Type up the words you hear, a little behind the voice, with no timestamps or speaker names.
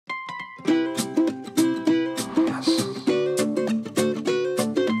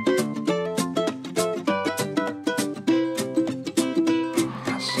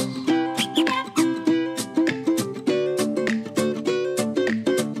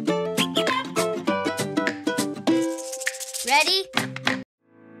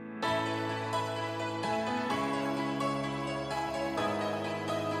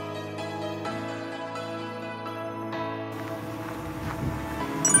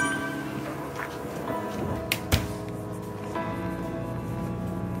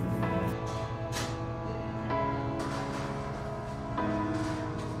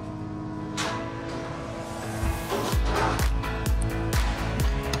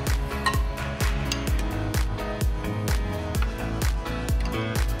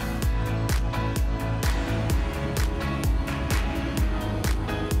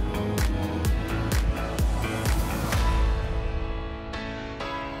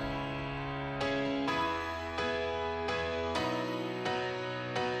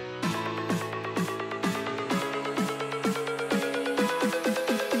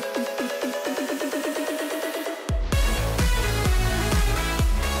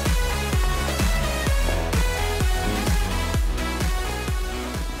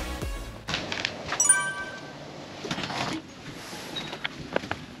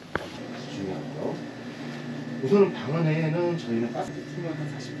저희는 가스 틀면 한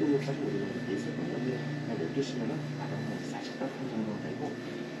 40도, 45도 정도 돼 있을 건데 한 12시면은 바닥은 40도 정도 되고.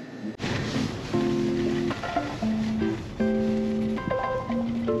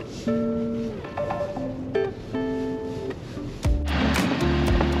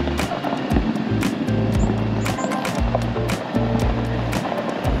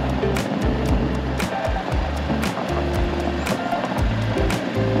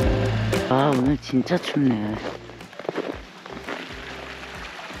 아, 오늘 진짜 춥네.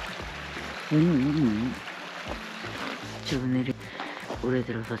 오늘이 올해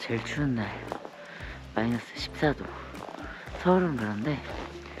들어서 제일 추운 날. 마이너스 14도. 서울은 그런데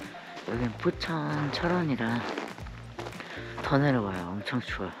여긴 포천철원이라 더 내려가요. 엄청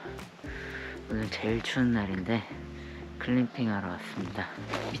추워요. 오늘 제일 추운 날인데 글램핑 하러 왔습니다.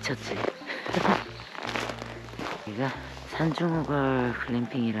 미쳤지? 여기가 산중우걸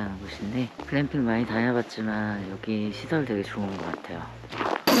글램핑이라는 곳인데, 글램핑 많이 다녀봤지만 여기 시설 되게 좋은 것 같아요.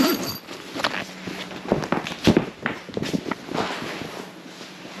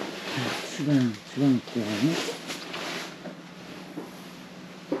 주방 있고요.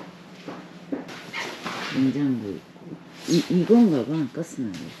 냉장고 있고. 이건가 봐,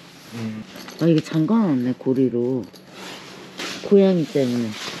 가스나무. 아, 이게 잠가놨네, 고리로. 고양이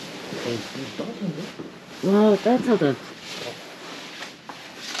때문에. 와, 따뜻하다.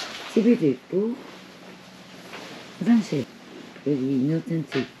 TV도 있고, 화장실, 여기 이너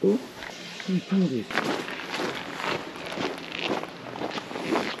텐트 있고, 통도 있고.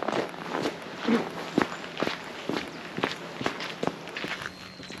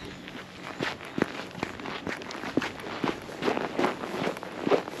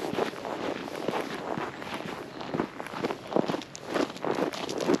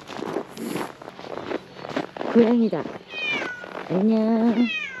 고양이다. 안녕.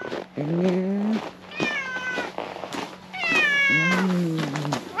 안녕.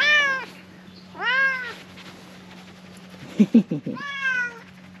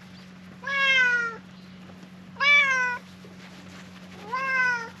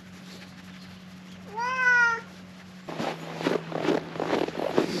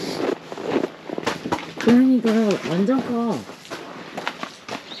 고양이가 완전 커.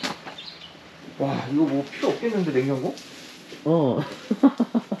 와, 이거 뭐 필요 없겠는데, 냉장고?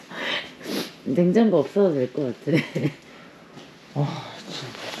 냉장고 없어도 될 것 같아. 아,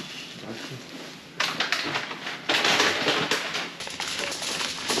 진짜.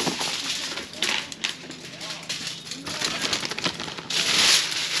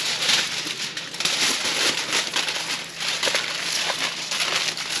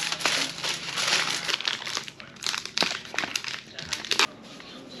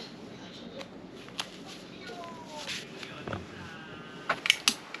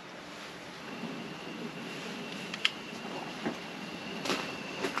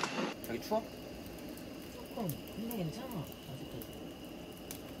 자기 추워? 조금. 근데 괜찮아, 아직까지.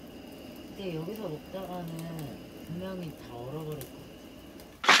 근데 여기서 먹다가는 분명히 다 얼어버릴 거야.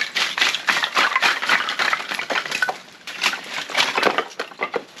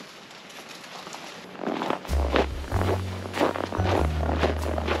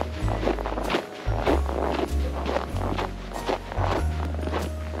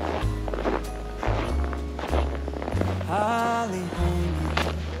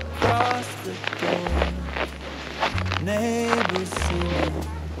 Neighbors singing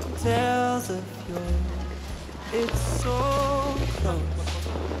tales of yore. It's so close,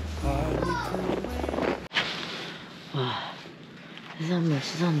 hardly cool. 와, 해산물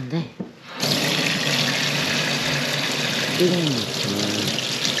씻었는데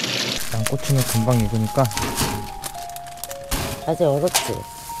양꼬치는 금방 익으니까. 아직 얼었지?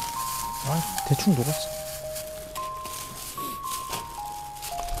 아, 대충 녹았어.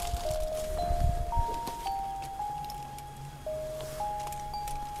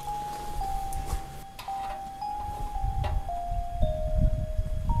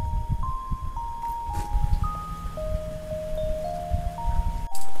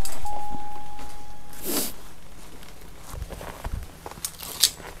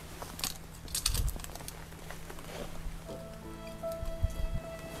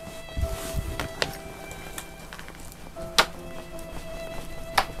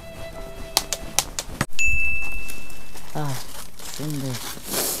 아, 근데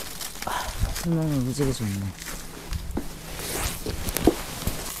설명이 무지개 좋네.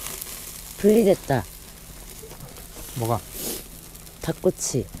 분리됐다. 뭐가?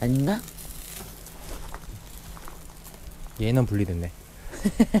 닭꼬치 아닌가? 얘는 분리됐네.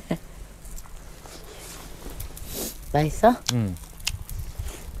 맛있어? 응.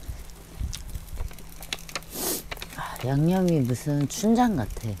 아, 양념이 무슨 춘장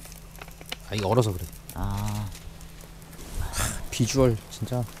같아. 아 이게 얼어서 그래. 아 비주얼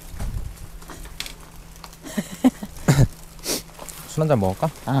진짜. 술 한잔 먹을까?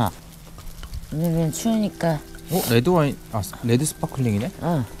 아 오늘은 추우니까. 레드 와인, 레드 스파클링이네?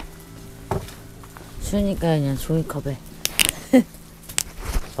 추우니까 그냥 종이컵에.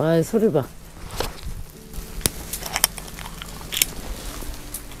 아 소리 봐.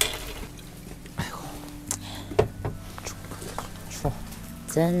 추워.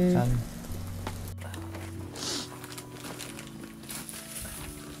 짠. 짠.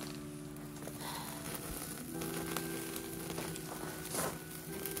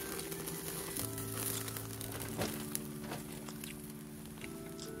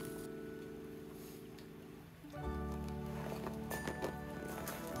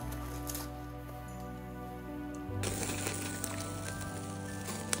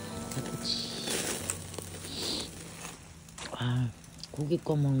 아, 고기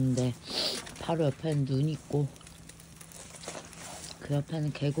구워 먹는데 바로 옆에는 눈 있고 그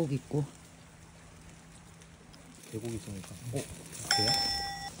옆에는 계곡 있고. 계곡 있으니까. 그래요?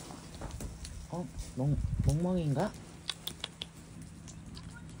 멍멍인가?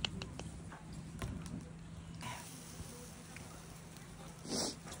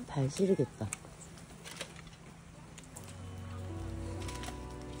 발 시리겠다.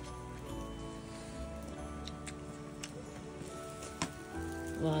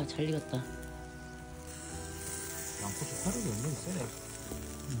 와, 잘 익었다. 양꼬치 화력이 은근히 세네.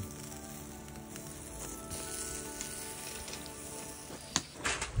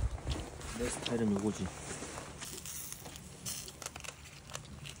 내 스타일은 요거지.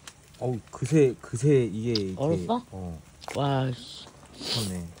 어우 그새 이게 얼었어? 와, 씨.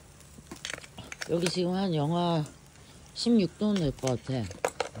 그렇네. 여기 지금 한 영하 16도는 될 것 같아.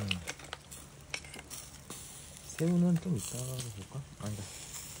 새우는 좀 이따가 볼까? 아니다.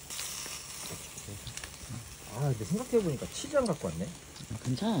 근데 생각해보니까 치즈 안 갖고 왔네.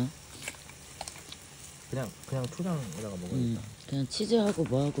 괜찮아. 그냥 초장에다가 먹으니까. 그냥 치즈하고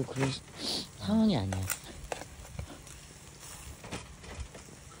뭐하고 그럴 상황이 아니야.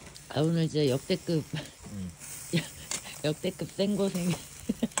 오늘 이제 역대급 역대급 생고생.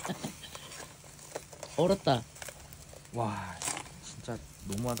 얼었다. 와 진짜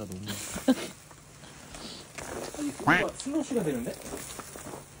너무하다 너무. 슬러시가 되는데?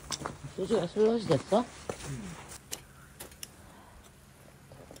 소주가 슬러시 됐어?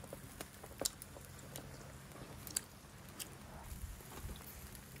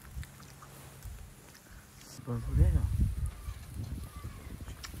 뭔 소리야?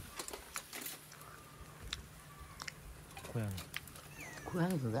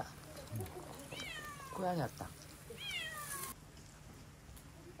 고양이 소리야? 고양이 왔다.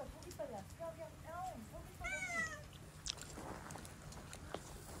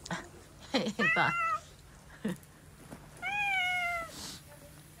 봐.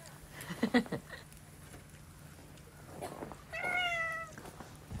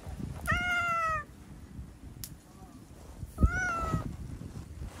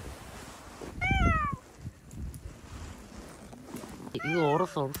 이거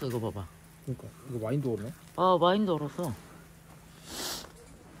얼었어 이거 봐봐. 그러니까 이거 와인도 오르네. 와인도 얼었어.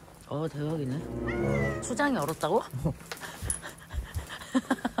 대박이네. 초장이 얼었다고?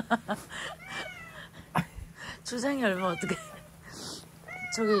 초장이 얼면 어떡해.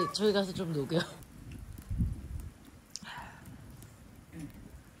 저기 가서 좀 녹여.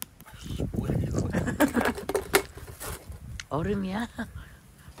 뭐야 이거? 얼음이야?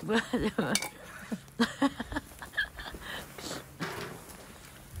 뭐야 저거.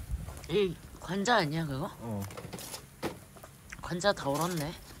 이 관자 아니야 그거? 관자 다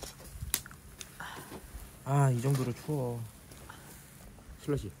얼었네. 이 정도로 추워.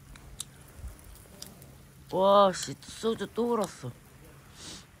 슬러시. 와, 씨, 소주 또 얼었어.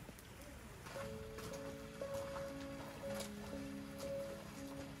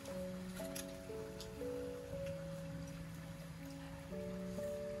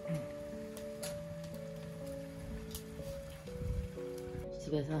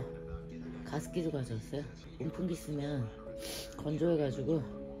 집에서 가습기도 가져왔어요. 온풍기 쓰면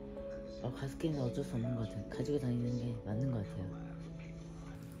건조해가지고 가습기는 어쩔 수 없는 것 같아요. 가지고 다니는 게 맞는 것 같아요.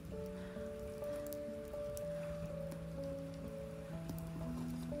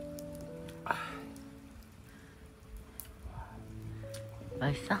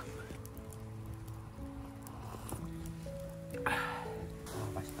 맛있어?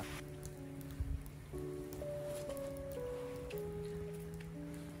 맛있다.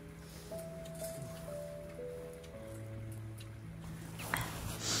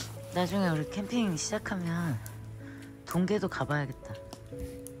 나중에 우리 캠핑 시작하면 동계도 가봐야겠다.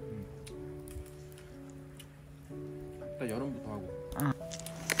 일단 여름부터 하고.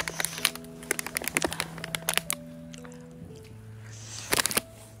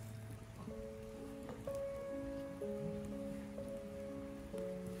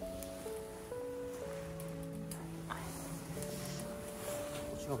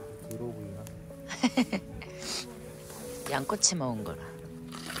 꼬치가 그렇게 더러워 보이나? 양꼬치 먹은 거라.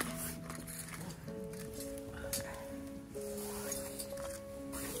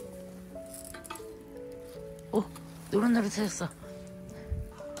 오, 노릇노릇해졌어.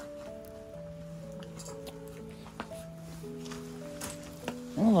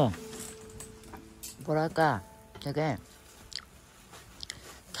 뭐랄까, 되게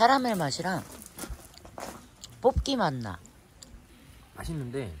캐러멜 맛이랑 뽑기 맛 나.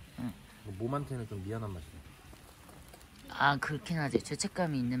 맛있는데 몸한테는 좀 미안한 맛이야. 아, 그렇긴 하지.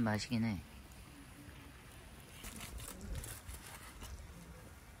 죄책감이 있는 맛이긴 해.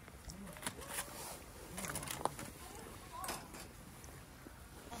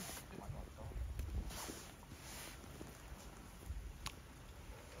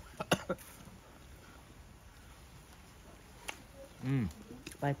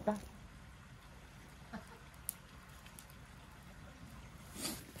 맛있다?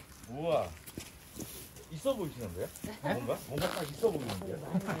 우와, 있어 보이시는데요? 뭔가 딱 있어 보이는데요?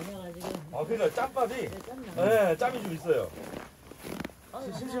 많이 다녀가지고. 아, 그러니까 짬밥이, 네, 짬이 좀 있어요.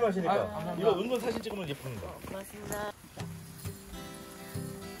 심심하시니까. 이거 은근 사진 찍으면 예쁩니다. 고맙습니다.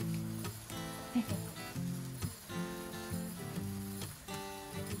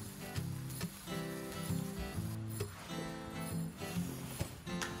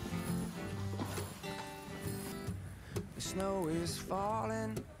 The snow is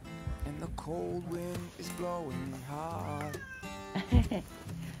falling and the cold wind is blowing hard.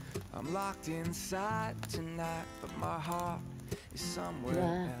 I'm locked inside tonight, but my heart is somewhere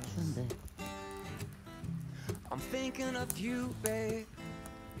와, else. 추운데. I'm thinking of you, babe,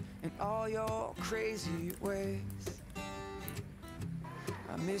 and all your crazy ways.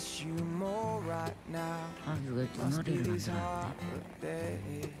 I miss you more right now. 아, 누가 Must be 눈놀이를 these 만들었네.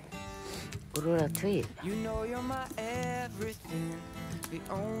 holidays. 오로라 트윗. You know you're my everything, the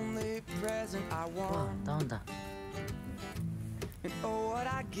only present I 와, want. 나온다. And oh, what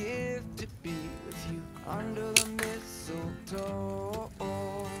I give to be with you under the mistletoe.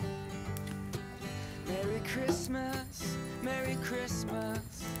 Merry Christmas, Merry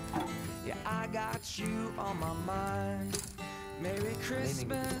Christmas. Yeah, I got you on my mind. Merry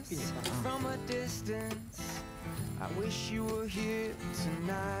Christmas from a distance. I wish you were here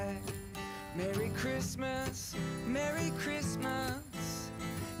tonight. Merry Christmas, Merry Christmas.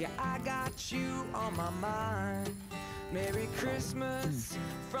 Yeah, I got you on my mind. Merry Christmas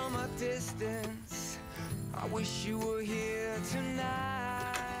from a distance. I wish you were here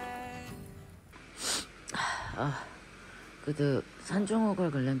tonight. 아, 그래도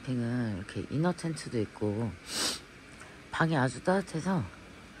산중호걸 글램핑은 이렇게 이너 텐트도 있고 방이 아주 따뜻해서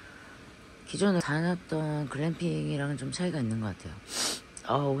기존에 다녔던 글램핑이랑은 좀 차이가 있는 것 같아요.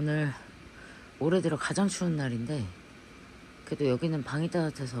 오늘 올해 들어 가장 추운 날인데 그래도 여기는 방이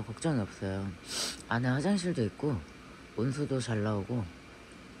따뜻해서 걱정이 없어요. 안에 화장실도 있고 온수도 잘 나오고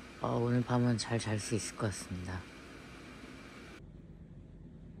오늘 밤은 잘 잘 수 있을 것 같습니다.